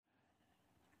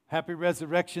Happy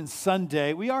Resurrection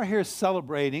Sunday. We are here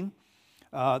celebrating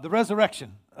the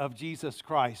resurrection of Jesus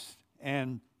Christ.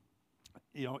 And,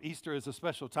 Easter is a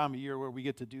special time of year where we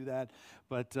get to do that.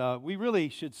 But we really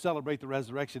should celebrate the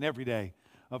resurrection every day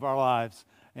of our lives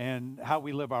and how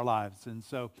we live our lives. And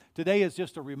so today is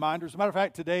just a reminder. As a matter of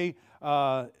fact, today,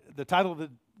 the title of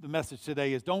the message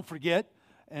today is Don't Forget.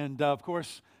 And, of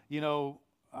course,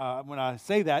 when I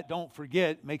say that, don't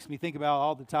forget, makes me think about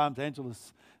all the times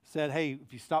Angela's said, hey,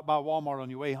 if you stop by Walmart on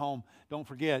your way home, don't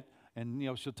forget. And,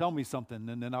 she'll tell me something,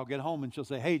 and then I'll get home, and she'll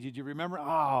say, hey, did you remember?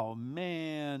 Oh,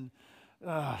 man,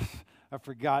 I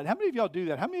forgot. How many of y'all do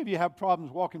that? How many of you have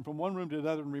problems walking from one room to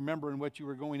another and remembering what you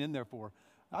were going in there for?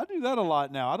 I do that a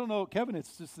lot now. I don't know, Kevin,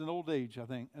 it's just an old age, I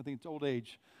think. I think it's old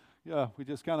age. Yeah, we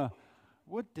just kind of,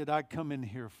 what did I come in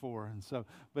here for? And so,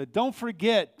 but don't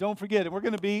forget. And we're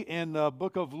going to be in the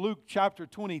book of Luke chapter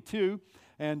 22,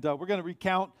 and we're going to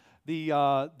recount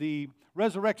the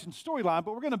resurrection storyline,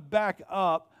 but we're going to back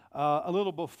up a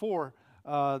little before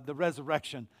the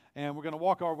resurrection, and we're going to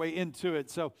walk our way into it.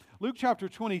 So Luke chapter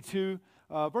 22,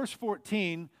 verse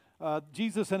 14,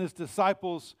 Jesus and his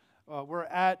disciples were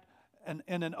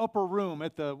in an upper room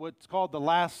at what's called the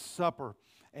Last Supper,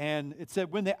 and it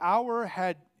said, when the hour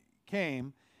had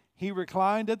came, he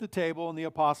reclined at the table and the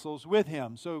apostles with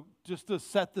him. So just to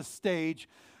set the stage,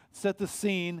 set the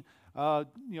scene,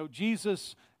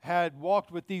 Jesus had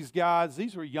walked with these guys.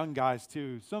 These were young guys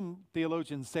too. Some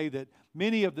theologians say that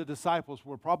many of the disciples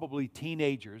were probably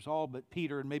teenagers, all but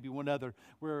Peter and maybe one other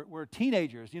were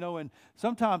teenagers, and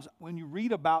sometimes when you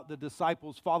read about the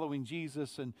disciples following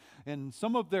Jesus and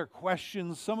some of their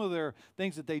questions, some of their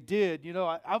things that they did,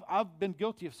 I've been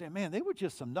guilty of saying, man, they were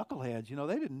just some knuckleheads,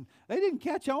 they didn't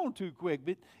catch on too quick.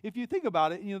 But if you think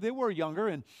about it, they were younger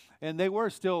and they were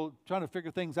still trying to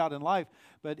figure things out in life.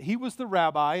 But he was the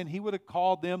rabbi, and he would have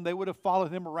called them. They would have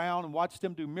followed him around and watched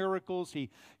him do miracles.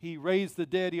 He raised the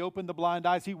dead. He opened the blind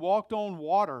eyes. He walked on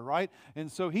water, right?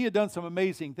 And so he had done some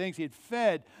amazing things. He had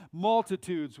fed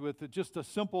multitudes with just a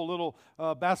simple little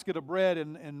basket of bread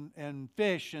and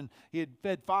fish. And he had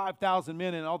fed 5,000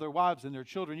 men and all their wives and their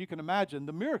children. You can imagine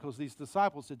the miracles these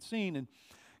disciples had seen. And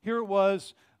here it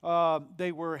was.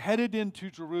 They were headed into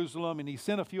Jerusalem, and he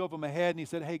sent a few of them ahead, and he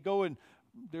said, hey, go and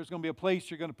there's going to be a place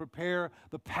you're going to prepare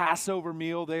the Passover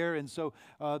meal there. And so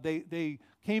they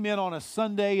came in on a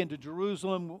Sunday into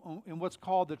Jerusalem in what's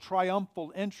called the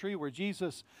triumphal entry, where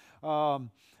Jesus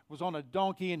was on a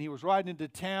donkey and he was riding into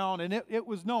town. And it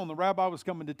was known the rabbi was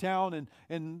coming to town,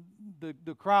 and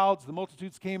the crowds, the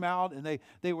multitudes came out, and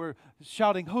they were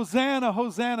shouting, Hosanna,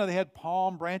 Hosanna. They had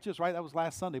palm branches, right? That was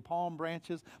last Sunday, palm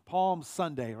branches, Palm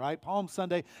Sunday, right? Palm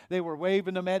Sunday, they were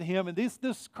waving them at him, and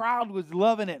this crowd was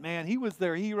loving it, man. He was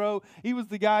their hero. He was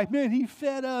the guy, man, he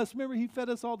fed us. Remember, he fed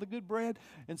us all the good bread.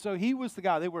 And so he was the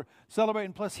guy they were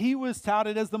celebrating. Plus, he was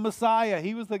touted as the Messiah.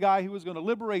 He was the guy who was going to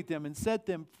liberate them and set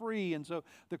them free. And so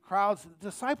the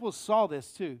disciples saw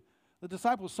this too. The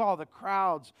disciples saw the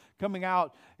crowds coming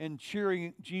out and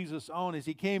cheering Jesus on as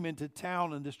he came into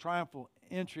town in this triumphal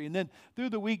entry. And then through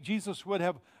the week, Jesus would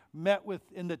have met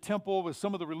in the temple with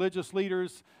some of the religious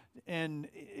leaders, and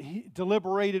he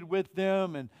deliberated with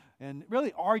them and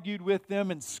really argued with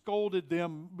them and scolded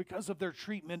them because of their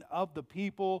treatment of the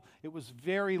people. It was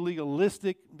very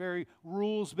legalistic, very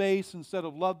rules-based instead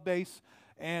of love-based.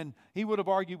 And he would have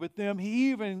argued with them.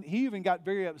 He even got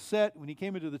very upset when he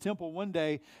came into the temple one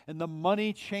day, and the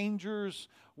money changers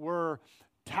were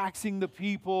taxing the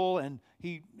people. And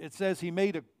it says he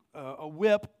made a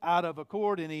whip out of a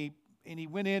cord, and he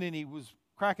went in and he was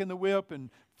cracking the whip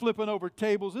and flipping over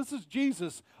tables. This is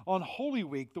Jesus on Holy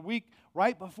Week, the week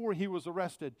right before he was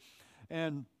arrested.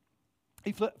 And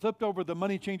he flipped over the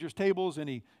money changers' tables, and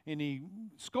he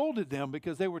scolded them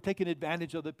because they were taking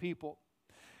advantage of the people.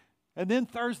 And then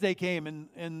Thursday came,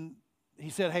 and he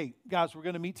said, hey, guys, we're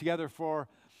going to meet together for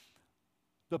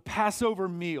the Passover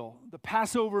meal. The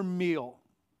Passover meal.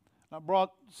 I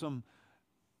brought some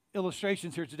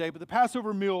illustrations here today, but the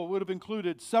Passover meal would have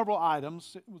included several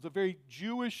items. It was a very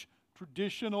Jewish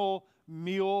traditional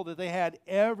meal that they had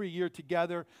every year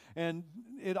together, and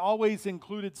it always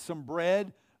included some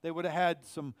bread. They would have had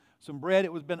some bread.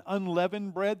 It would have been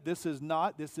unleavened bread. This is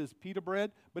not. This is pita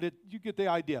bread, but you get the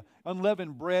idea.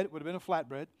 Unleavened bread would have been a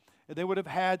flatbread. And they would have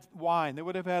had wine. They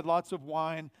would have had lots of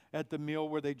wine at the meal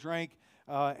where they drank.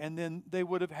 And then they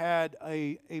would have had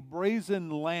a brazen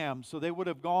lamb. So they would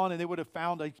have gone and they would have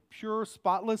found a pure,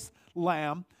 spotless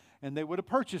lamb, and they would have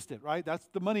purchased it, right? That's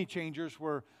the money changers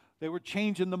they were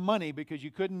changing the money because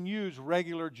you couldn't use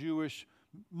regular Jewish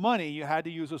money. You had to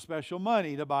use a special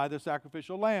money to buy the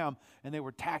sacrificial lamb, and they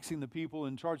were taxing the people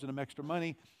and charging them extra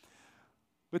money.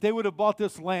 But they would have bought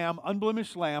this lamb,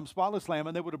 unblemished lamb, spotless lamb,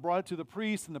 and they would have brought it to the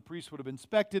priest, and the priest would have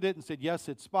inspected it and said, yes,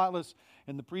 it's spotless,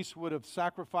 and the priest would have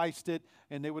sacrificed it,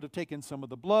 and they would have taken some of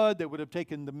the blood, they would have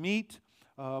taken the meat,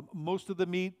 most of the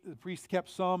meat, the priest kept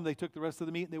some, they took the rest of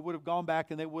the meat, and they would have gone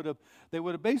back and they would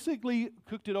have basically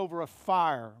cooked it over a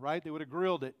fire, right? They would have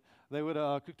grilled it. They would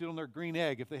have cooked it on their green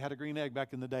egg if they had a green egg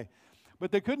back in the day.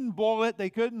 But they couldn't boil it. They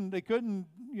couldn't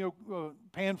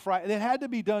pan fry it. It had to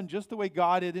be done just the way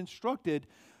God had instructed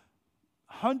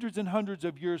hundreds and hundreds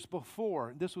of years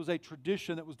before. This was a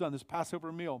tradition that was done, this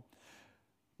Passover meal.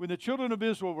 When the children of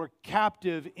Israel were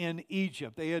captive in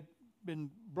Egypt, they had been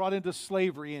brought into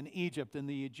slavery in Egypt, and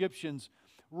the Egyptians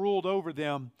ruled over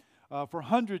them for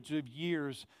hundreds of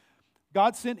years.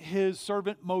 God sent his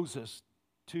servant Moses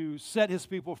to set his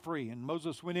people free. And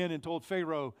Moses went in and told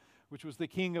Pharaoh, which was the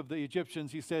king of the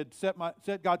Egyptians, he said,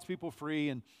 set God's people free.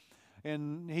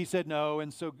 And he said no.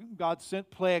 And so God sent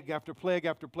plague after plague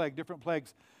after plague, different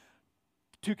plagues,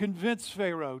 to convince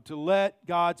Pharaoh to let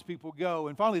God's people go.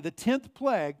 And finally, the 10th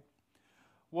plague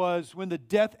was when the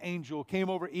death angel came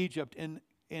over Egypt,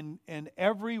 and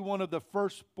every one of the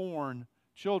firstborn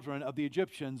children of the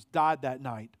Egyptians died that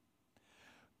night.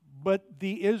 But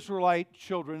the Israelite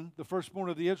children, the firstborn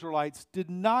of the Israelites, did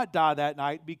not die that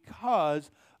night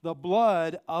because the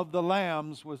blood of the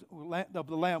lamb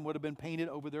would have been painted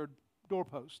over their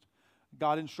doorpost.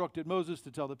 God instructed Moses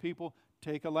to tell the people,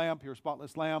 take a lamb, pure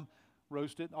spotless lamb,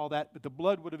 roast it, all that. But the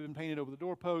blood would have been painted over the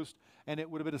doorpost, and it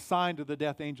would have been a sign to the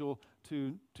death angel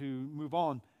to move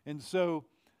on. And so,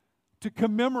 to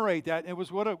commemorate that, it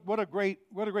was what a great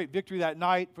victory that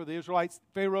night for the Israelites.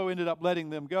 Pharaoh ended up letting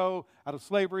them go out of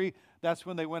slavery. That's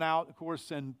when they went out, of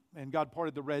course, and God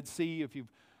parted the Red Sea. If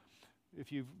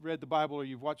you've read the Bible or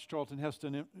you've watched Charlton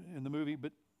Heston in the movie,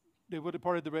 but they would have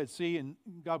parted the Red Sea, and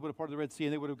God would have parted the Red Sea,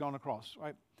 and they would have gone across,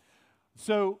 right?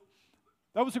 So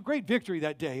that was a great victory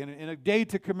that day, and a day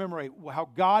to commemorate how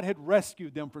God had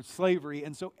rescued them from slavery.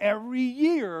 And so every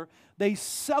year they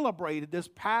celebrated this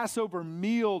Passover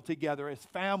meal together as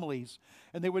families.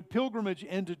 And they would pilgrimage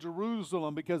into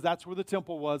Jerusalem because that's where the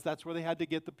temple was. That's where they had to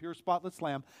get the pure spotless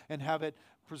lamb and have it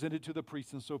presented to the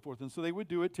priests and so forth. And so they would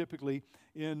do it typically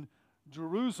in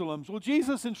Jerusalem. Well,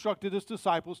 Jesus instructed his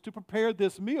disciples to prepare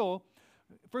this meal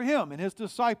for him and his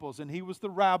disciples, and he was the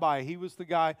rabbi. He was the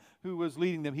guy who was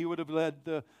leading them. He would have led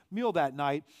the meal that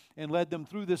night and led them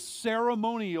through this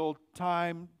ceremonial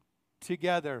time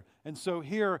together. And so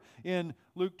here in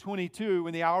Luke 22,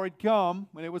 when the hour had come,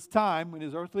 when it was time, when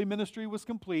his earthly ministry was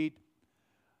complete,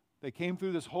 they came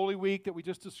through this Holy Week that we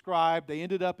just described. They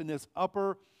ended up in this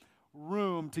upper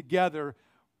room together,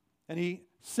 and he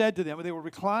said to them, they were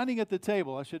reclining at the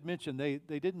table. I should mention, they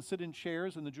didn't sit in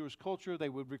chairs in the Jewish culture. They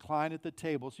would recline at the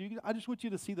table. So I just want you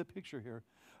to see the picture here.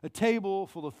 A table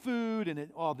full of food, and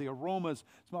the aromas.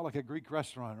 It's not like a Greek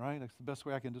restaurant, right? That's the best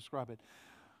way I can describe it.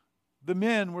 The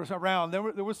men were around. There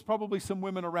was probably some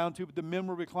women around too, but the men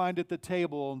were reclined at the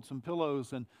table on some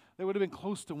pillows, and they would have been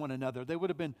close to one another. They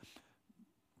would have been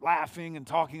laughing and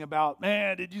talking about,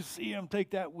 man, did you see him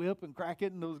take that whip and crack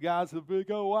it? And those guys with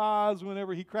big old eyes,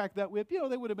 whenever he cracked that whip,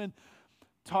 they would have been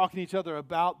talking to each other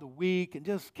about the week and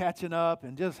just catching up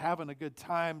and just having a good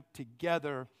time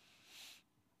together.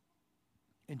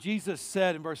 And Jesus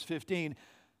said in verse 15,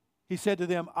 he said to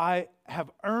them, I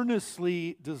have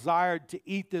earnestly desired to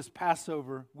eat this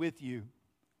Passover with you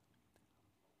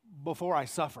before I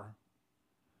suffer.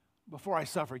 Before I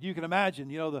suffered. You can imagine,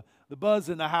 the buzz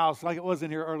in the house like it was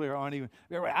in here earlier on. Even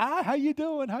how you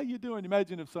doing? How you doing?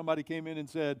 Imagine if somebody came in and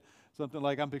said something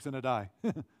like, I'm fixing to die.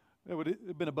 It would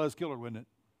have been a buzz killer, wouldn't it?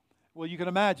 Well, you can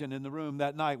imagine in the room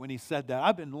that night when he said that.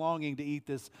 I've been longing to eat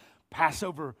this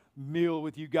Passover meal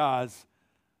with you guys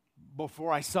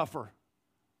before I suffer.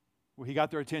 Well, he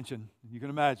got their attention. You can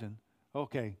imagine.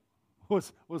 Okay,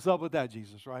 what's up with that,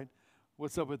 Jesus, right?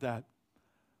 What's up with that?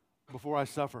 Before I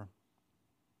suffer.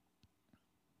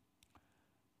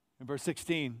 In verse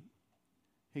 16,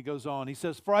 he goes on. He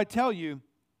says, for I tell you,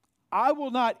 I will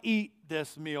not eat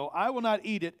this meal. I will not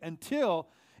eat it until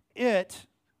it,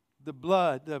 the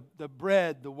blood, the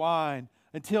bread, the wine,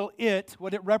 until it,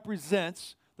 what it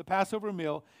represents, the Passover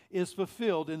meal, is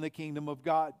fulfilled in the kingdom of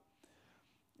God.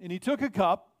 And he took a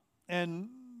cup, and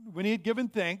when he had given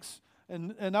thanks,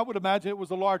 and I would imagine it was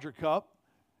a larger cup,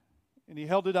 and he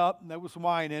held it up, and there was some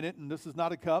wine in it, and this is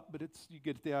not a cup, but you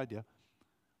get the idea.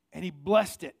 And he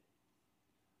blessed it.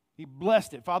 He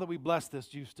blessed it. Father, we bless this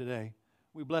juice today.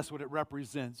 We bless what it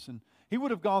represents. And he would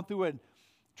have gone through a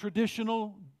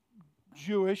traditional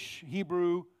Jewish,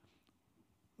 Hebrew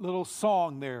little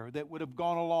song there that would have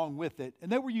gone along with it.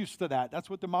 And they were used to that. That's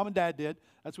what their mom and dad did.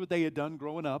 That's what they had done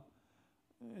growing up.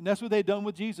 And that's what they'd done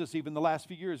with Jesus even the last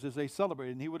few years as they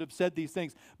celebrated. And he would have said these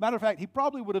things. Matter of fact, he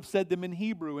probably would have said them in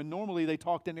Hebrew, and normally they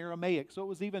talked in Aramaic. So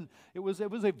it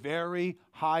was a very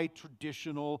high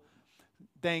traditional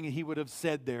thing he would have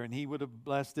said there, and he would have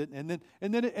blessed it. And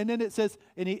then it says,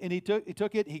 and he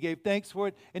took it, he gave thanks for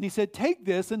it, and he said, "Take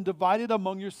this and divide it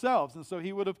among yourselves." And so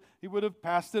he would have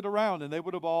passed it around, and they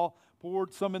would have all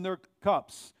poured some in their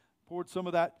cups, poured some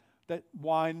of that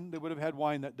wine. They would have had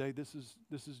wine that day. This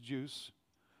is juice.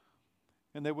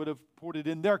 And they would have poured it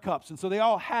in their cups. And so they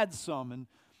all had some. And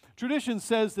tradition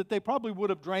says that they probably would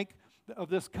have drank of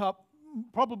this cup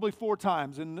probably 4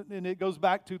 times. And it goes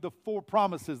back to the 4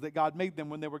 promises that God made them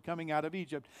when they were coming out of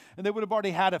Egypt. And they would have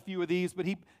already had a few of these, but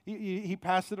he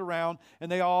passed it around,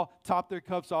 and they all topped their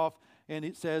cups off. And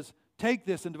it says, "Take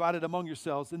this and divide it among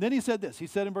yourselves." And then he said this. He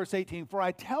said in verse 18, "For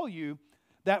I tell you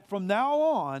that from now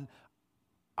on,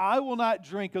 I will not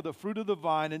drink of the fruit of the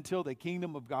vine until the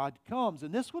kingdom of God comes."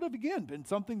 And this would have, again, been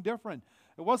something different.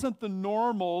 It wasn't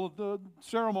the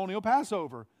ceremonial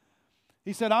Passover.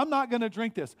 He said, "I'm not going to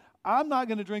drink this. I'm not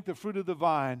going to drink the fruit of the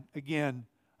vine again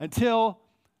until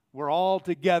we're all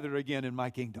together again in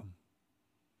my kingdom."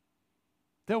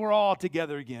 Till we're all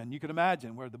together again. You can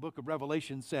imagine where the book of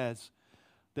Revelation says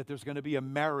that there's going to be a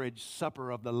marriage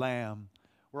supper of the Lamb,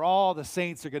 where all the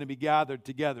saints are going to be gathered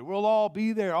together. We'll all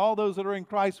be there. All those that are in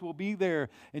Christ will be there.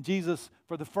 And Jesus,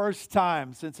 for the first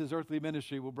time since his earthly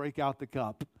ministry, will break out the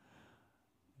cup.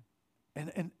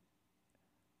 And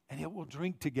it will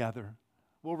drink together.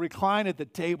 We'll recline at the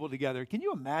table together. Can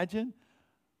you imagine?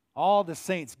 All the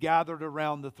saints gathered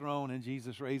around the throne, and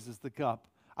Jesus raises the cup.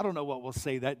 I don't know what we'll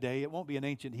say that day. It won't be an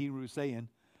ancient Hebrew saying.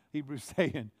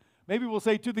 Maybe we'll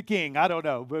say, "To the King." I don't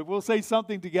know. But we'll say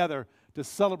something together to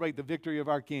celebrate the victory of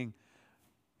our King,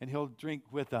 and he'll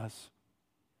drink with us.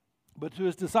 But to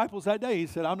his disciples that day, he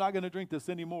said, "I'm not going to drink this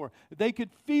anymore." They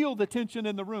could feel the tension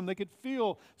in the room. They could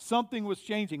feel something was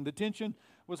changing. The tension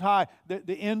was high.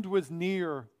 The end was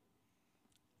near.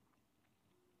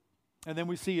 And then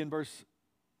we see in verse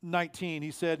 19,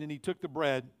 he said, "And he took the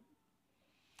bread,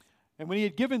 and when he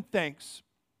had given thanks,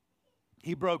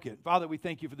 he broke it." Father, we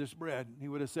thank you for this bread. He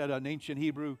would have said an ancient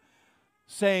Hebrew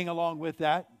saying along with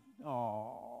that.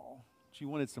 Oh, she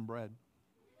wanted some bread.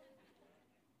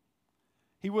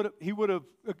 He would have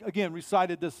again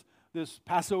recited this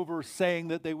Passover saying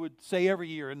that they would say every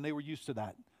year, and they were used to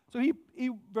that. So he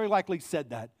very likely said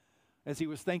that as he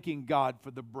was thanking God for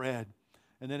the bread.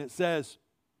 And then it says,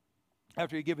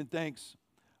 after he had given thanks,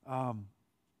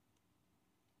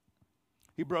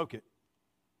 he broke it,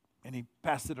 and he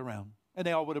passed it around. And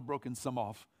they all would have broken some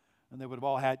off, and they would have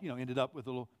all had, ended up with a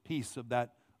little piece of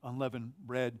that unleavened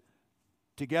bread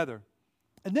together.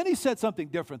 And then he said something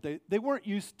different. They weren't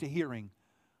used to hearing.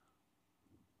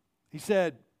 He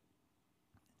said,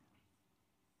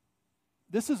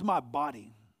 "This is my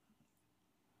body,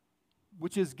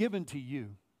 which is given to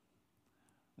you."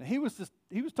 Now, he was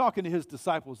talking to his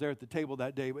disciples there at the table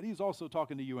that day, but he's also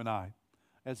talking to you and I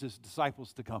as his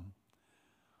disciples to come.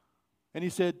 And he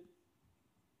said,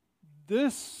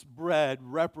 "This bread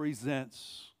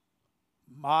represents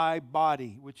my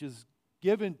body, which is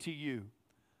given to you."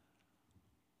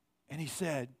 And he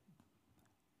said,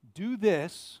 "Do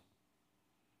this,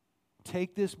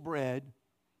 take this bread,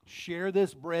 share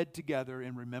this bread together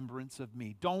in remembrance of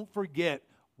me." Don't forget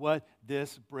what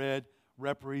this bread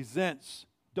represents.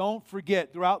 Don't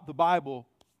forget, throughout the Bible,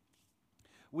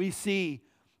 we see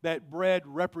that bread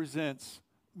represents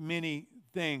many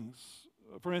things.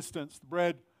 For instance,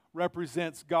 bread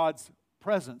represents God's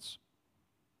presence.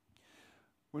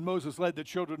 When Moses led the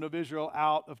children of Israel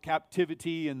out of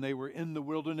captivity and they were in the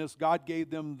wilderness, God gave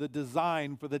them the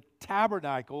design for the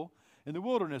tabernacle in the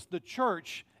wilderness, the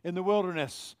church in the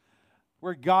wilderness,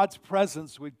 where God's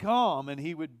presence would come and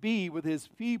he would be with his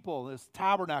people, this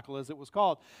tabernacle as it was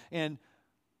called. And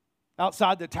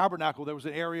outside the tabernacle, there was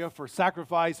an area for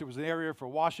sacrifice. There was an area for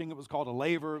washing. It was called a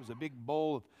laver. It was a big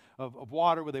bowl of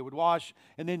water where they would wash.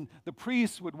 And then the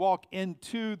priests would walk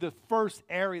into the first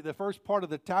area, the first part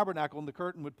of the tabernacle, and the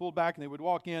curtain would pull back, and they would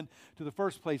walk in to the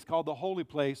first place called the holy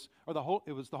place,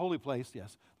 it was the holy place,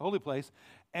 yes, the holy place.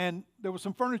 And there was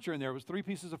some furniture in there. It was 3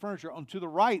 pieces of furniture. On to the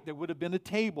right, there would have been a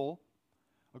table,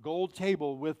 a gold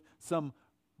table with some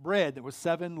bread. There was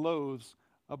 7 loaves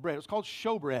of bread. It was called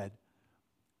showbread.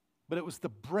 But it was the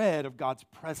bread of God's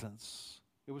presence.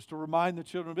 It was to remind the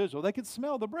children of Israel. They could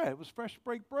smell the bread. It was fresh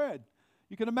baked bread.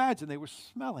 You can imagine they were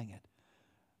smelling it.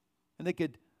 And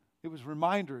it was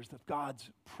reminders of God's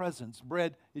presence.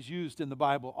 Bread is used in the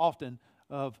Bible often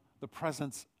of the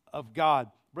presence of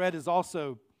God. Bread is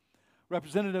also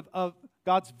representative of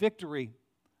God's victory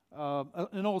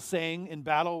An old saying in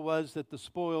battle was that the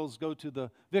spoils go to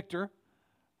the victor,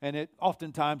 and it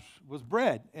oftentimes was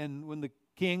bread. And when the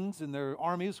kings and their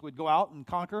armies would go out and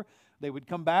conquer, they would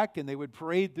come back and they would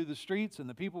parade through the streets, and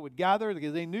the people would gather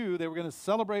because they knew they were going to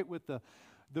celebrate with the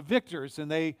victors, and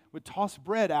they would toss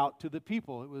bread out to the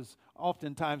people. It was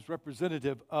oftentimes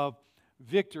representative of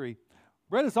victory.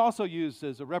 Bread is also used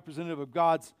as a representative of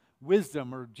God's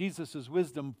wisdom, or Jesus'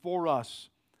 wisdom for us.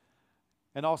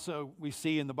 And also we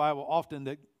see in the Bible often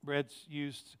that bread's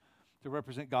used to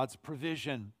represent God's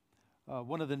provision.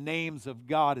 One of the names of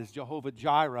God is Jehovah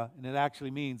Jireh, and it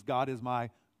actually means God is my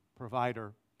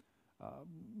provider.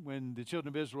 When the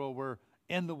children of Israel were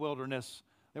in the wilderness,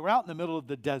 they were out in the middle of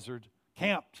the desert,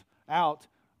 camped out,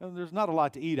 and there's not a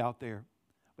lot to eat out there.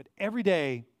 But every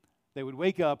day they would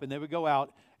wake up and they would go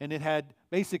out, and it had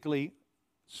basically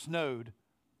snowed.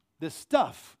 This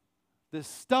stuff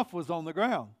was on the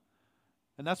ground.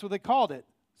 And that's what they called it,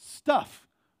 stuff.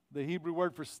 The Hebrew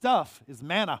word for stuff is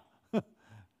manna.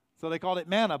 So they called it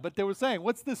manna. But they were saying,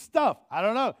 what's this stuff? I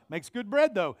don't know. Makes good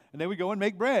bread, though. And they would go and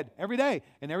make bread every day.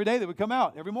 And every day they would come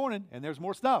out every morning, and there's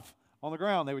more stuff on the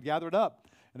ground. They would gather it up,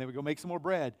 and they would go make some more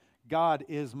bread. God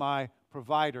is my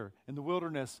provider. In the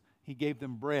wilderness, he gave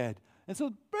them bread. And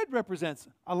so bread represents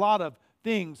a lot of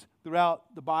things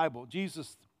throughout the Bible.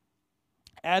 Jesus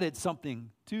added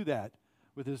something to that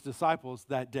with his disciples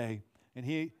that day. And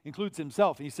he includes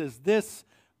himself. He says, this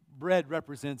bread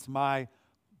represents my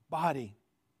body.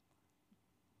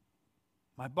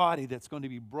 My body that's going to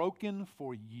be broken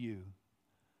for you.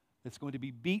 That's going to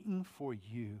be beaten for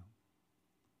you.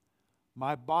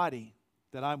 My body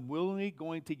that I'm willingly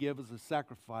going to give as a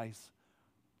sacrifice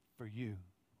for you.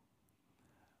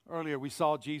 Earlier we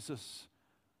saw Jesus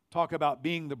talk about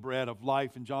being the bread of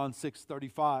life in John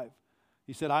 6:35.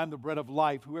 He said, I am the bread of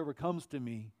life. Whoever comes to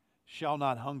me shall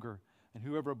not hunger, and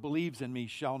whoever believes in me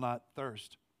shall not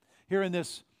thirst. Here in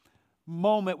this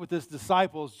moment with his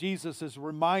disciples, Jesus is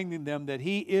reminding them that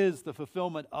he is the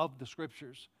fulfillment of the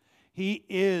Scriptures. He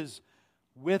is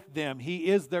with them. He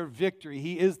is their victory.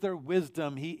 He is their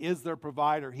wisdom. He is their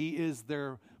provider. He is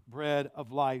their bread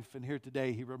of life. And here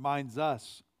today he reminds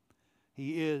us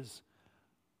he is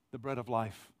the bread of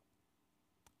life.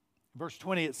 Verse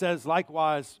 20, it says,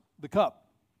 likewise, the cup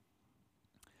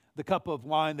of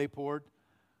wine they poured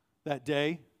that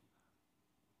day,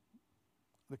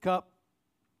 the cup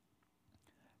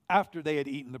after they had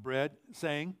eaten the bread,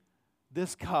 saying,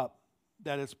 this cup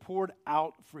that is poured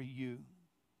out for you.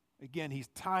 Again, he's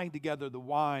tying together the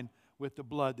wine with the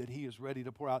blood that he is ready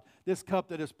to pour out. This cup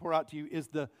that is poured out to you is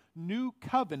the new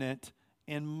covenant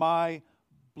in my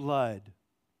blood.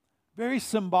 Very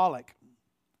symbolic.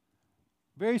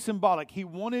 Very symbolic. He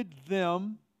wanted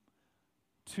them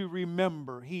to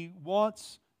remember. He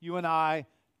wants you and I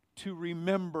to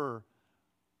remember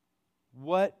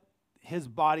what his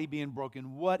body being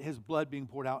broken, what his blood being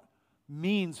poured out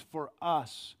means for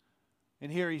us.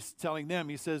 And here he's telling them,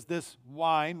 he says, this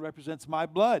wine represents my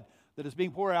blood that is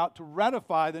being poured out to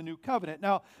ratify the new covenant.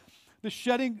 Now, the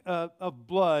shedding of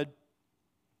blood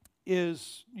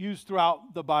is used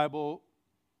throughout the Bible,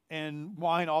 and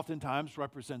wine oftentimes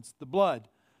represents the blood.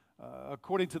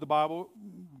 According to the Bible,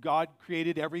 God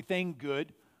created everything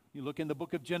good. You look in the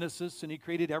book of Genesis, and he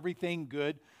created everything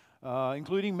good,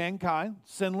 including mankind,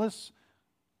 sinless.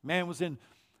 Man was in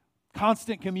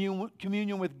constant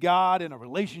communion with God, in a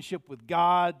relationship with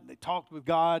God. They talked with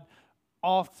God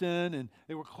often, and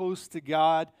they were close to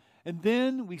God. And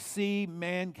then we see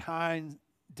mankind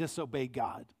disobey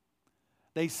God.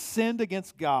 They sinned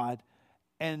against God,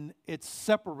 and it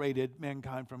separated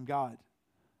mankind from God.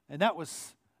 And that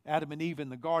was Adam and Eve in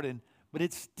the garden, but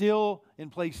it's still in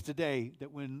place today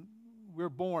that when we're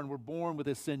born with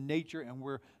a sin nature, and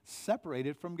we're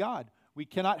separated from God. We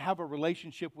cannot have a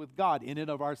relationship with God in and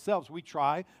of ourselves. We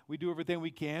try. We do everything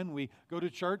we can. We go to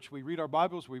church. We read our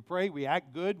Bibles. We pray. We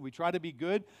act good. We try to be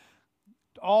good.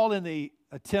 All in the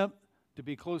attempt to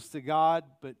be close to God.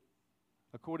 But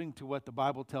according to what the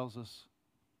Bible tells us,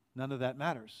 none of that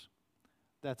matters.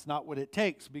 That's not what it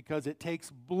takes, because it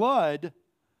takes blood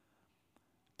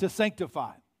to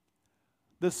sanctify.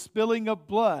 The spilling of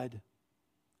blood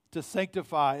to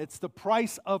sanctify. It's the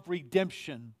price of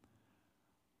redemption.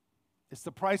 It's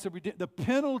the price of redemption. The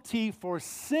penalty for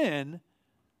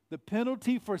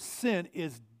sin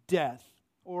is death.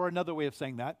 Or another way of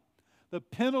saying that, the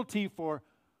penalty for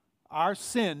our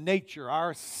sin nature,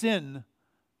 our sin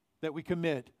that we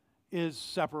commit, is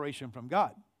separation from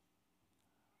God.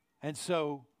 And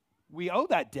so we owe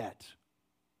that debt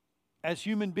as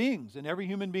human beings, and every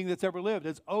human being that's ever lived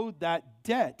has owed that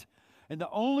debt. And the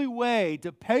only way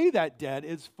to pay that debt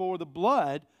is for the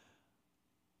blood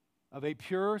of a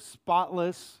pure,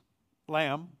 spotless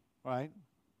lamb, right,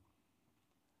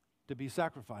 to be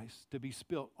sacrificed, to be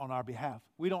spilt on our behalf.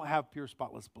 We don't have pure,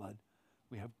 spotless blood.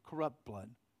 We have corrupt blood,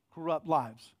 corrupt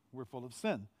lives. We're full of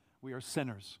sin. We are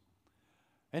sinners.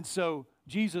 And so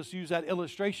Jesus used that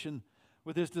illustration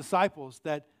with his disciples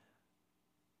that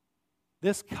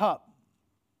this cup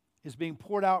is being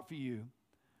poured out for you,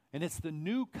 and it's the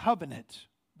new covenant.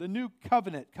 The new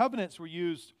covenant. Covenants were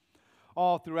used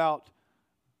all throughout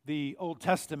the Old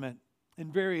Testament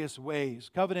in various ways.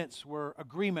 Covenants were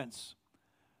agreements.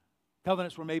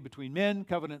 Covenants were made between men.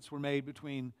 Covenants were made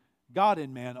between God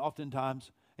and man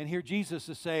oftentimes. And here Jesus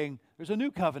is saying there's a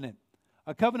new covenant.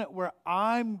 A covenant where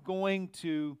I'm going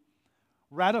to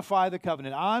ratify the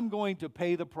covenant. I'm going to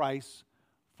pay the price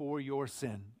for your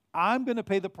sin. I'm going to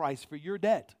pay the price for your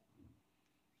debt.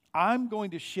 I'm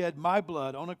going to shed my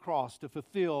blood on a cross to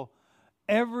fulfill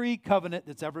every covenant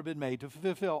that's ever been made, to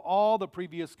fulfill all the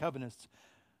previous covenants,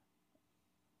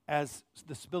 as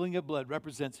the spilling of blood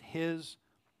represents his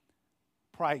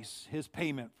price, his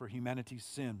payment for humanity's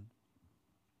sin.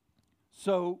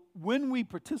 So when we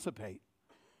participate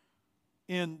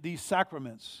in these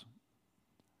sacraments,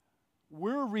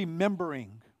 we're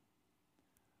remembering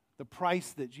the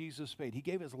price that Jesus paid. He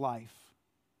gave his life.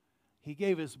 He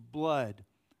gave his blood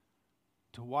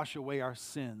to wash away our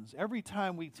sins. Every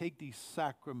time we take these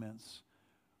sacraments,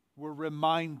 we're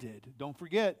reminded. Don't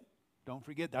forget.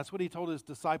 That's what he told his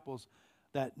disciples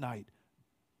that night.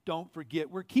 Don't forget.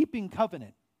 We're keeping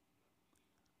covenant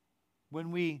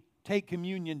when we take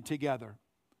communion together.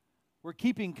 We're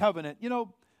keeping covenant. You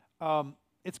know,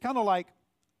 it's kind of like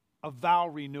a vow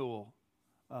renewal.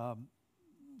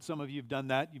 Some of you have done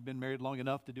that. You've been married long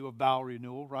enough to do a vow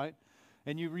renewal, right?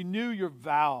 And you renew your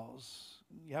vows.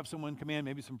 You have someone come in,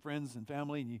 maybe some friends and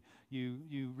family, and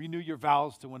you renew your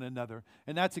vows to one another.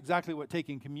 And that's exactly what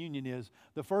taking communion is.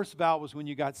 The first vow was when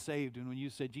you got saved and when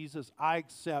you said, Jesus, I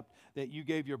accept that you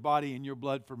gave your body and your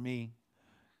blood for me.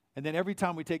 And then every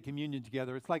time we take communion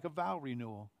together, it's like a vow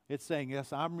renewal. It's saying,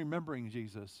 yes, I'm remembering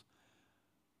Jesus.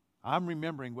 I'm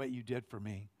remembering what you did for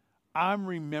me. I'm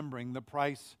remembering the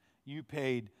price you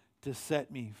paid to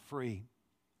set me free.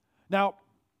 Now,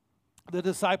 the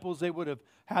disciples, they would have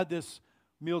had this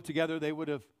meal together. They would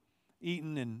have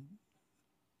eaten and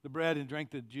the bread and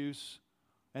drank the juice.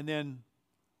 And then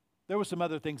there were some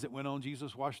other things that went on.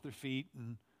 Jesus washed their feet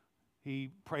and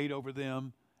he prayed over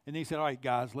them. And he said, all right,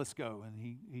 guys, let's go. And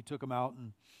he took them out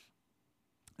and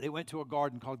they went to a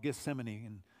garden called Gethsemane.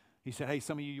 And he said, hey,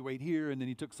 some of you wait here. And then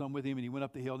he took some with him and he went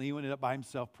up the hill and he ended up by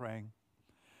himself praying.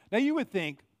 Now you would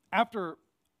think after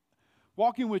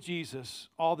walking with Jesus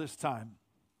all this time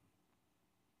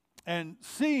and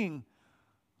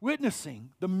witnessing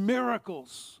the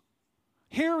miracles,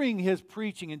 hearing his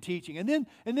preaching and teaching, and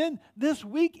then this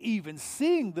week even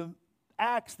seeing the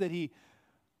acts that he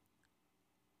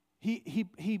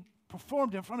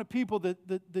performed in front of people,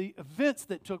 the events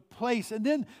that took place, and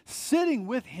then sitting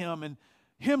with him and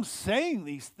him saying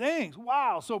these things.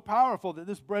 Wow, so powerful that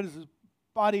this bread is his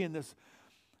body and this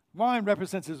wine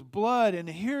represents his blood, and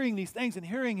hearing these things and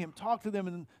hearing him talk to them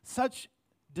in such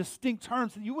distinct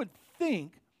terms that you would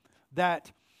think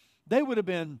that they would have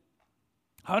been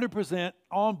 100%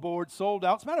 on board, sold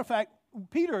out. As a matter of fact,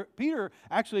 Peter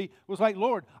actually was like,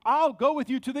 Lord, I'll go with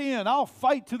you to the end. I'll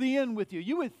fight to the end with you.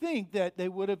 You would think that they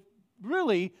would have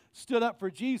really stood up for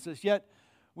Jesus. Yet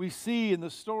we see in the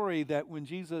story that when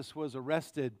Jesus was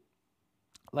arrested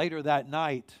later that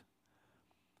night,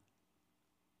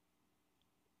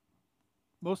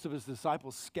 most of his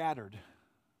disciples scattered.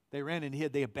 They ran and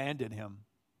hid. They abandoned him.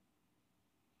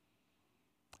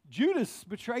 Judas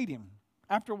betrayed him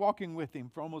after walking with him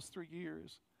for almost 3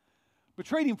 years.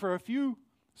 Betrayed him for a few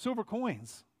silver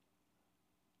coins.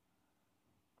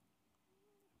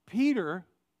 Peter,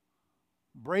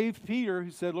 brave Peter, who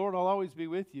said, Lord, I'll always be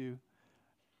with you,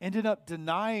 ended up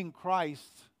denying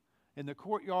Christ in the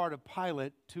courtyard of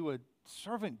Pilate to a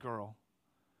servant girl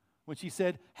when she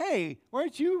said, hey,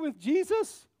 weren't you with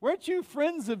Jesus? Weren't you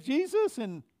friends of Jesus?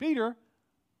 And Peter,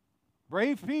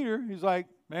 brave Peter, he's like,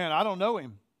 man, I don't know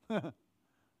him.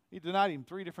 He denied him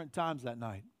 3 different times that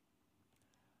night.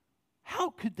 How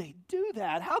could they do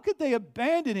that? How could they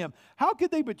abandon him? How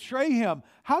could they betray him?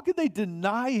 How could they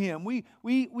deny him?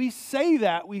 We say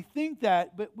that, we think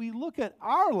that, but we look at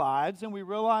our lives and we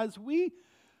realize we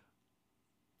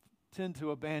tend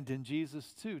to abandon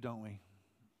Jesus too, don't we?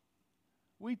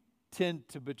 We tend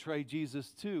to betray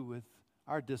Jesus too with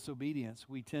our disobedience.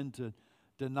 We tend to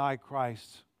deny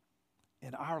Christ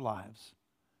in our lives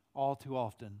all too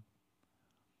often.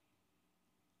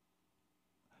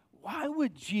 Why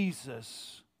would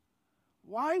Jesus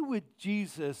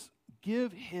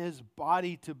give his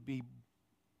body to be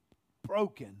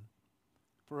broken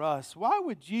for us? Why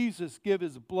would Jesus give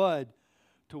his blood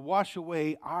to wash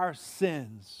away our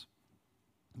sins,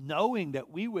 knowing that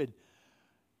we would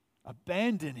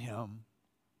abandon him,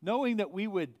 knowing that we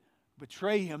would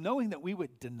betray him, knowing that we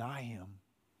would deny him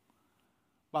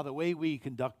by the way we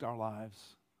conduct our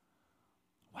lives?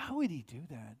 Why would he do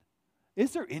that?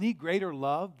 Is there any greater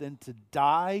love than to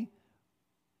die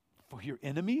for your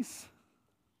enemies?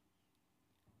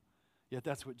 Yet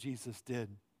that's what Jesus did.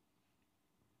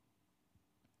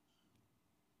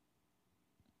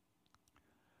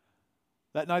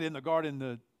 That night in the garden,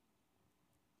 the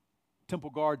temple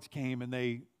guards came and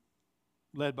they,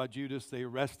 led by Judas, they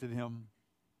arrested him.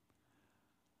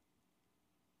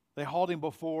 They hauled him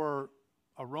before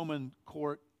a Roman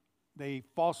court. They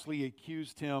falsely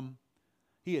accused him.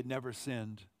 He had never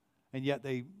sinned, and yet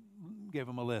they gave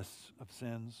him a list of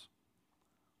sins.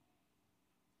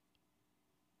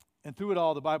 And through it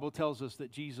all, the Bible tells us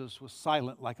that Jesus was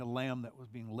silent like a lamb that was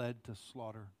being led to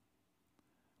slaughter.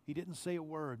 He didn't say a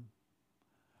word.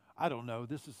 I don't know.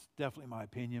 This is definitely my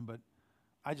opinion, but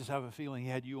I just have a feeling he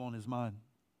had you on his mind.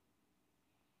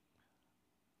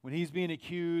 When he's being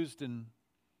accused and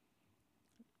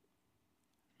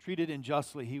treated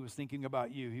unjustly, he was thinking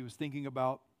about you. He was thinking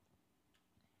about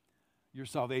your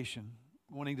salvation,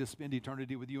 wanting to spend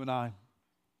eternity with you and I.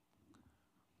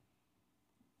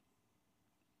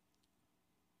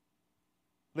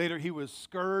 Later, he was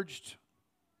scourged.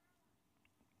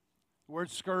 The word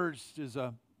scourged is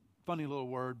a funny little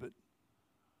word, but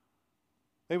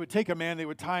they would take a man, they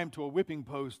would tie him to a whipping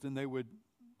post, and they would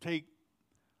take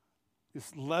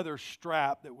this leather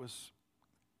strap that was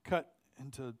cut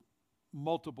into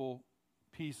multiple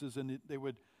pieces, and they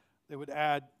would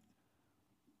add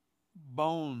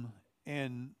bone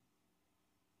and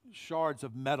shards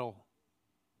of metal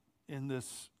in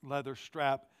this leather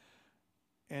strap,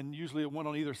 and usually one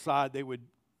on either side. They would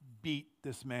beat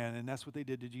this man, and that's what they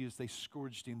did to Jesus. They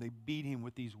scourged him. They beat him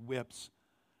with these whips.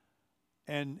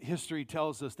 And history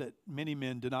tells us that many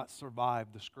men did not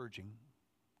survive the scourging,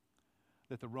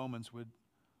 that the Romans would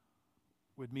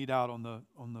mete out on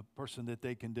the person that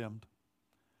they condemned.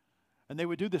 And they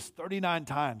would do this 39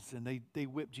 times, and they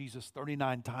whipped Jesus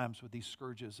 39 times with these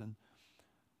scourges. And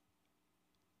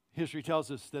history tells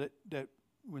us that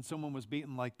when someone was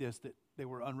beaten like this, that they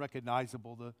were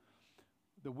unrecognizable.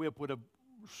 The whip would have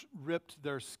ripped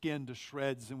their skin to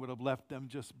shreds and would have left them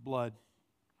just blood.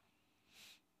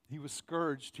 He was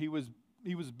scourged. He was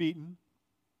beaten.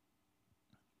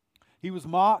 He was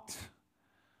mocked.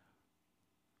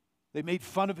 They made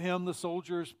fun of him. The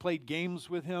soldiers played games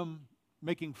with him,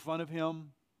 making fun of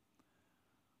him.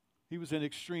 He was in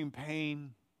extreme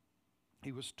pain.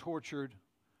 He was tortured.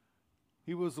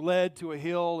 He was led to a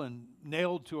hill and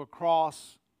nailed to a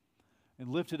cross and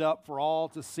lifted up for all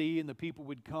to see, and the people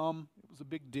would come. It was a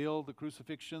big deal, the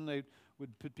crucifixion. They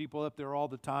would put people up there all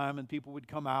the time, and people would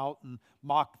come out and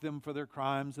mock them for their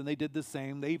crimes, and they did the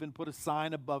same. They even put a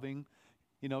sign above him,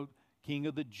 King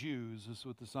of the Jews, is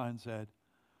what the sign said.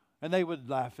 And they would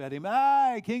laugh at him.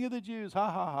 "Aye, King of the Jews, ha,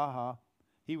 ha, ha, ha."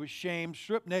 He was shamed,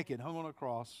 stripped naked, hung on a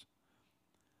cross.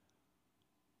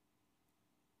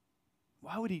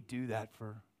 Why would he do that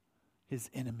for his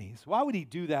enemies? Why would he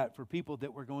do that for people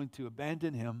that were going to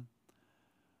abandon him,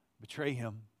 betray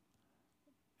him,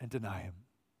 and deny him?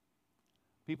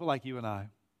 People like you and I.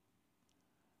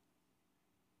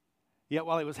 Yet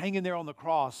while he was hanging there on the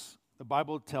cross, the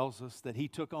Bible tells us that he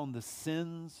took on the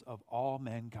sins of all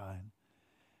mankind.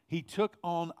 He took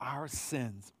on our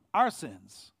sins,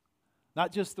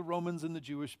 not just the Romans and the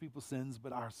Jewish people's sins,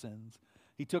 but our sins.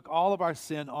 He took all of our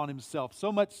sin on himself,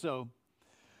 so much so,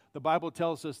 the Bible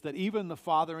tells us that even the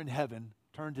Father in heaven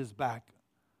turned his back.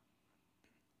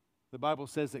 The Bible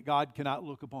says that God cannot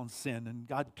look upon sin, and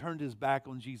God turned his back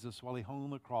on Jesus while he hung on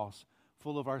the cross,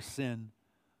 full of our sin.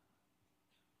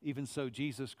 Even so,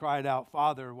 Jesus cried out,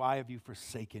 "Father, why have you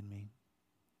forsaken me?"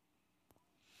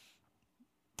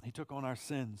 He took on our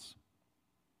sins.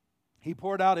 He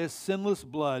poured out his sinless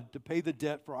blood to pay the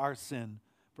debt for our sin,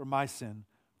 for my sin,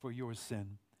 for your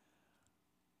sin.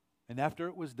 And after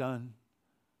it was done,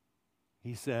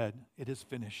 he said, "It is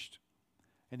finished."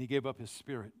 And he gave up his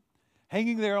spirit.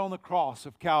 Hanging there on the cross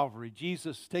of Calvary,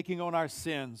 Jesus, taking on our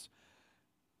sins,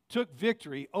 took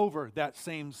victory over that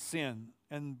same sin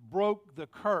and broke the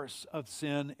curse of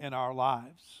sin in our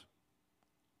lives.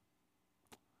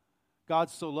 God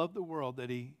so loved the world that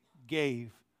he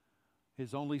gave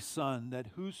his only Son, that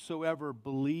whosoever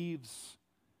believes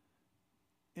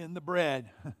in the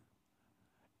bread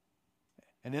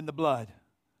and in the blood,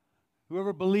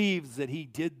 whoever believes that he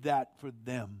did that for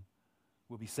them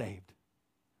will be saved.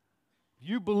 If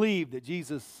you believe that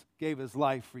Jesus gave his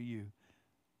life for you,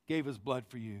 gave his blood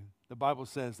for you, the Bible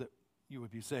says that you would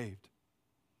be saved.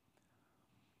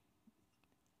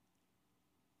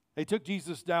 They took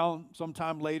Jesus down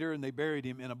sometime later and they buried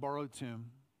him in a borrowed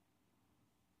tomb.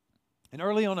 And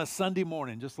early on a Sunday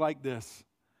morning, just like this,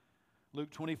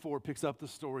 Luke 24 picks up the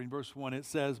story in verse 1. It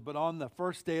says, "But on the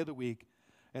first day of the week,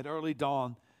 at early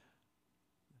dawn,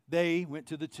 they went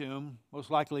to the tomb." Most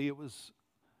likely it was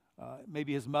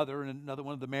maybe his mother and another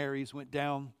one of the Marys went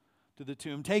down to the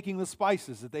tomb, taking the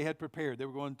spices that they had prepared. They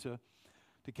were going to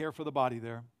care for the body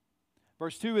there.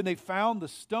 Verse 2, "And they found the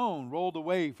stone rolled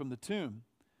away from the tomb.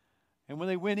 And when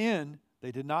they went in,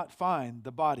 they did not find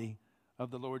the body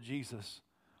of the Lord Jesus.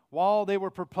 While they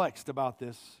were perplexed about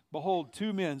this, behold,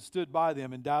 two men stood by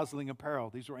them in dazzling apparel."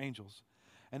 These were angels.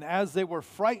 "And as they were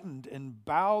frightened and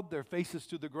bowed their faces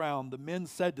to the ground, the men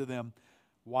said to them,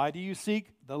 'Why do you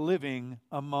seek the living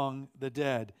among the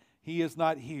dead? He is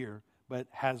not here, but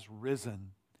has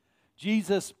risen.'"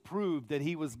 Jesus proved that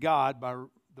he was God by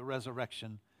the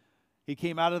resurrection. He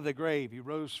came out of the grave. He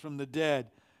rose from the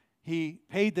dead. He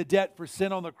paid the debt for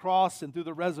sin on the cross, and through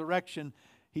the resurrection,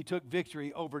 he took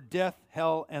victory over death,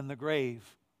 hell, and the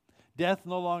grave. Death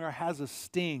no longer has a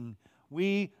sting.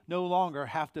 We no longer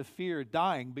have to fear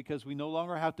dying because we no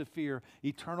longer have to fear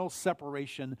eternal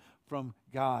separation from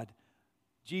God.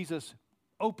 Jesus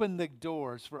opened the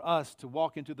doors for us to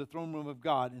walk into the throne room of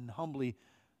God and humbly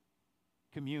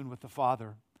commune with the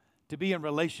Father, to be in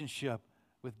relationship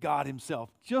with God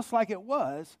himself, just like it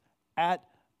was at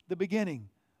the beginning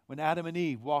when Adam and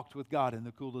Eve walked with God in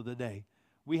the cool of the day.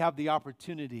 We have the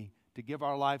opportunity to give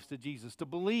our lives to Jesus, to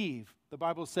believe. The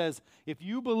Bible says, if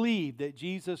you believe that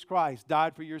Jesus Christ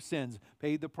died for your sins,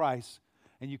 paid the price,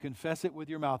 and you confess it with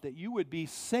your mouth, that you would be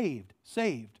saved.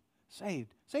 Saved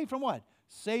from what?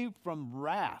 Saved from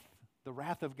wrath, the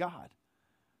wrath of God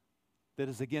that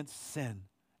is against sin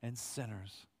and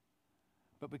sinners.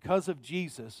 But because of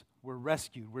Jesus, we're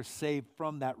rescued. We're saved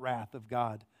from that wrath of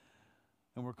God.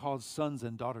 And we're called sons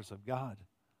and daughters of God.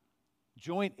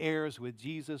 Joint heirs with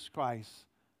Jesus Christ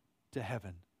to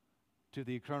heaven, to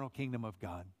the eternal kingdom of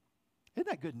God. Isn't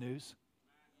that good news?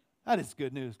 That is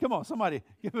good news. Come on, somebody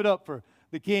give it up for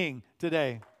the King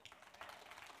today.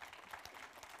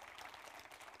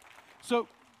 So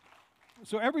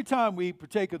every time we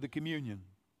partake of the communion,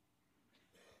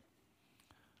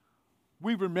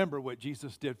 we remember what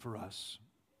Jesus did for us.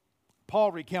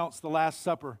 Paul recounts the Last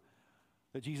Supper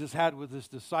that Jesus had with his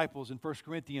disciples in 1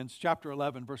 Corinthians chapter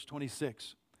 11, verse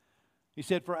 26. He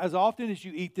said, "For as often as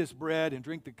you eat this bread and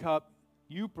drink the cup,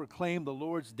 you proclaim the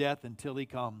Lord's death until he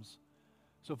comes."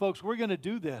 So folks, we're going to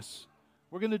do this.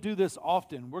 We're going to do this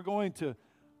often. We're going to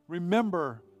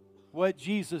remember what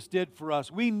Jesus did for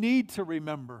us. We need to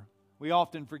remember. We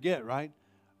often forget, right?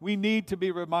 We need to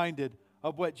be reminded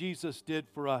of what Jesus did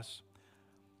for us.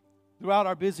 Throughout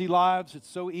our busy lives, it's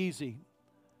so easy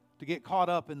to get caught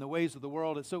up in the ways of the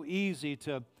world. It's so easy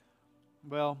to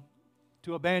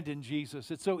abandon Jesus.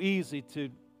 It's so easy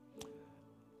to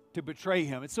betray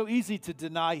him. It's so easy to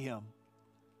deny him.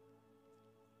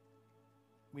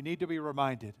 We need to be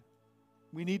reminded.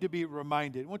 We need to be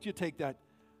reminded. I want you to take that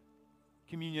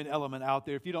communion element out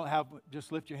there. If you don't have,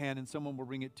 just lift your hand and someone will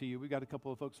bring it to you. We've got a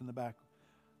couple of folks in the back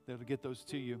that'll get those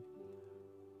to you.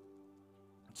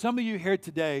 Some of you here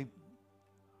today,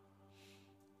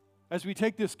 as we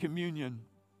take this communion,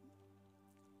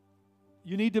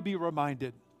 you need to be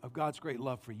reminded of God's great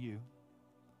love for you.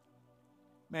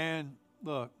 Man,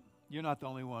 look, you're not the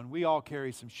only one. We all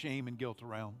carry some shame and guilt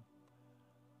around.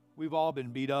 We've all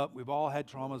been beat up. We've all had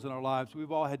traumas in our lives.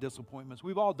 We've all had disappointments.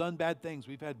 We've all done bad things.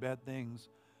 We've had bad things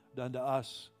done to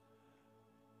us.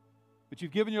 But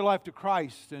you've given your life to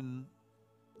Christ, and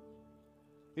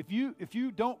if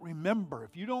you don't remember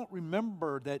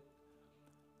that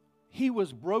he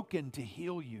was broken to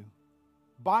heal you,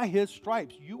 by his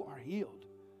stripes you are healed.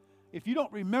 If you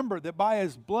don't remember that by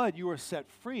his blood you are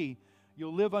set free,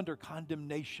 you'll live under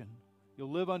condemnation. You'll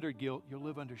live under guilt. You'll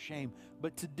live under shame.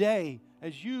 But today,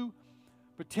 as you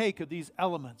partake of these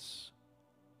elements,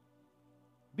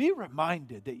 be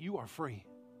reminded that you are free,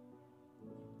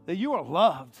 that you are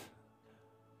loved.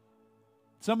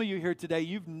 Some of you here today,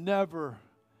 you've never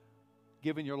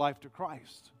given your life to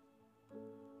Christ.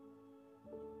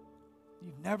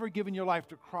 You've never given your life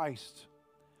to Christ.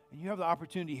 And you have the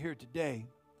opportunity here today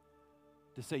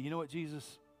to say, you know what,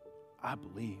 Jesus, I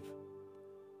believe.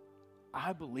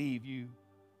 I believe you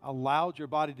allowed your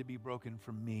body to be broken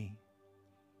for me.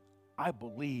 I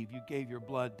believe you gave your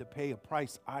blood to pay a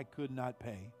price I could not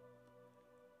pay.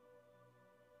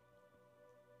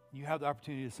 You have the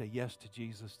opportunity to say yes to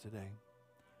Jesus today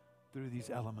through these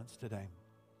elements today.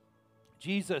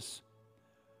 Jesus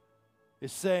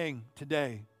is saying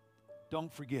today,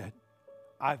 don't forget,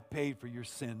 I've paid for your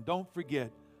sin. Don't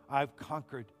forget, I've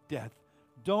conquered death.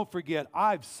 Don't forget,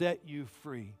 I've set you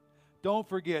free. Don't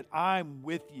forget, I'm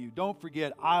with you. Don't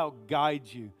forget, I'll guide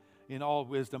you in all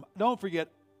wisdom. Don't forget,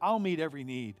 I'll meet every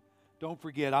need. Don't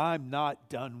forget, I'm not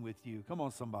done with you. Come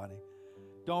on, somebody.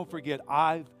 Don't forget,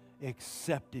 I've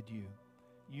accepted you.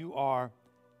 You are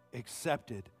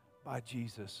accepted by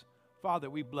Jesus.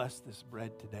 Father, we bless this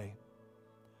bread today.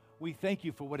 We thank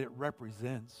you for what it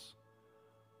represents,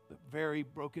 the very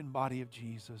broken body of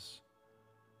Jesus.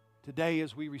 Today,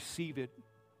 as we receive it,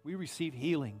 we receive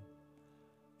healing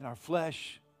in our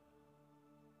flesh,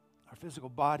 our physical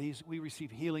bodies. We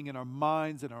receive healing in our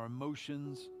minds and our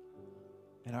emotions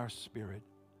and our spirit.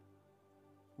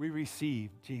 We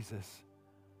receive Jesus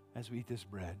as we eat this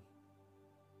bread.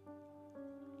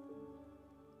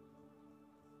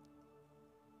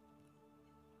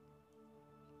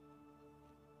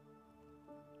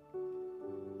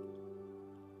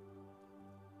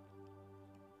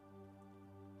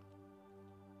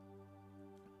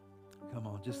 Come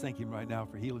on, just thank Him right now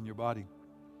for healing your body.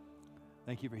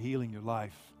 Thank you for healing your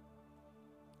life.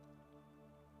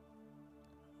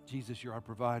 Jesus, you're our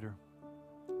provider.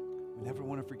 We never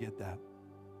want to forget that.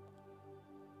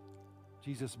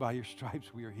 Jesus, by your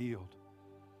stripes we are healed.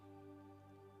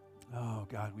 Oh,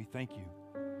 God, we thank you.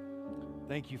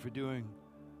 Thank you for doing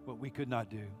what we could not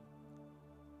do,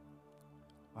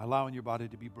 by allowing your body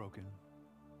to be broken.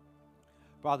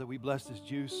 Father, we bless this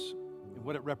juice and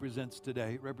what it represents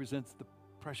today. It represents the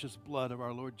precious blood of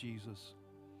our Lord Jesus.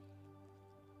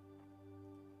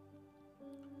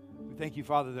 We thank you,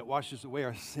 Father, that washes away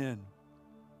our sin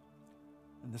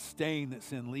and the stain that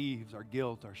sin leaves, our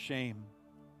guilt, our shame.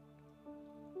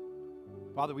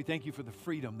 Father, we thank you for the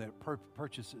freedom that it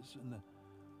purchases and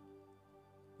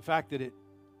the fact that it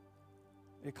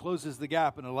closes the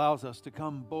gap and allows us to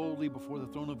come boldly before the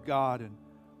throne of God and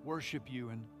worship you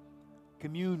and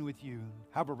commune with you,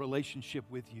 have a relationship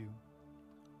with you.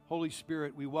 Holy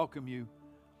Spirit, we welcome you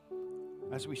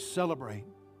as we celebrate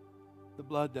the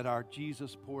blood that our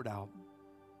Jesus poured out.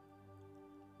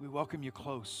 We welcome you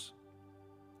close.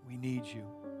 We need you.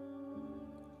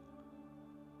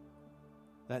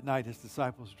 That night his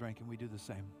disciples drank and we do the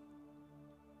same.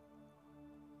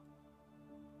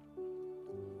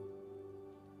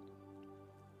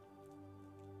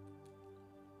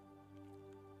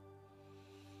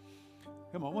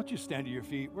 Come on, won't you stand to your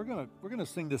feet? We're gonna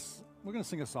sing this. We're gonna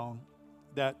sing a song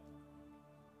that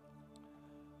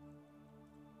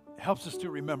helps us to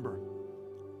remember.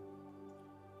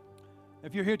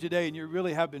 If you're here today and you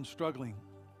really have been struggling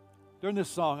during this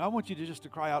song, I want you to just to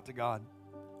cry out to God.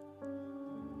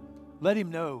 Let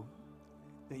Him know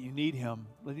that you need Him.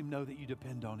 Let Him know that you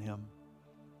depend on Him.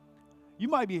 You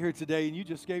might be here today and you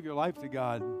just gave your life to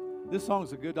God. This song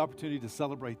is a good opportunity to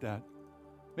celebrate that.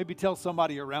 Maybe tell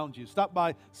somebody around you. Stop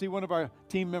by, see one of our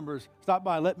team members. Stop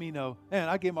by, let me know. Man,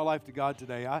 I gave my life to God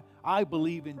today. I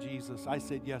believe in Jesus. I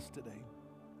said yes today.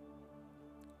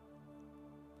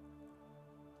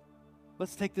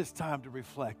 Let's take this time to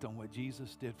reflect on what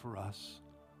Jesus did for us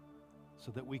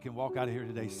so that we can walk out of here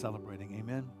today celebrating.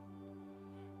 Amen?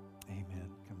 Amen.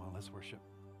 Come on, let's worship.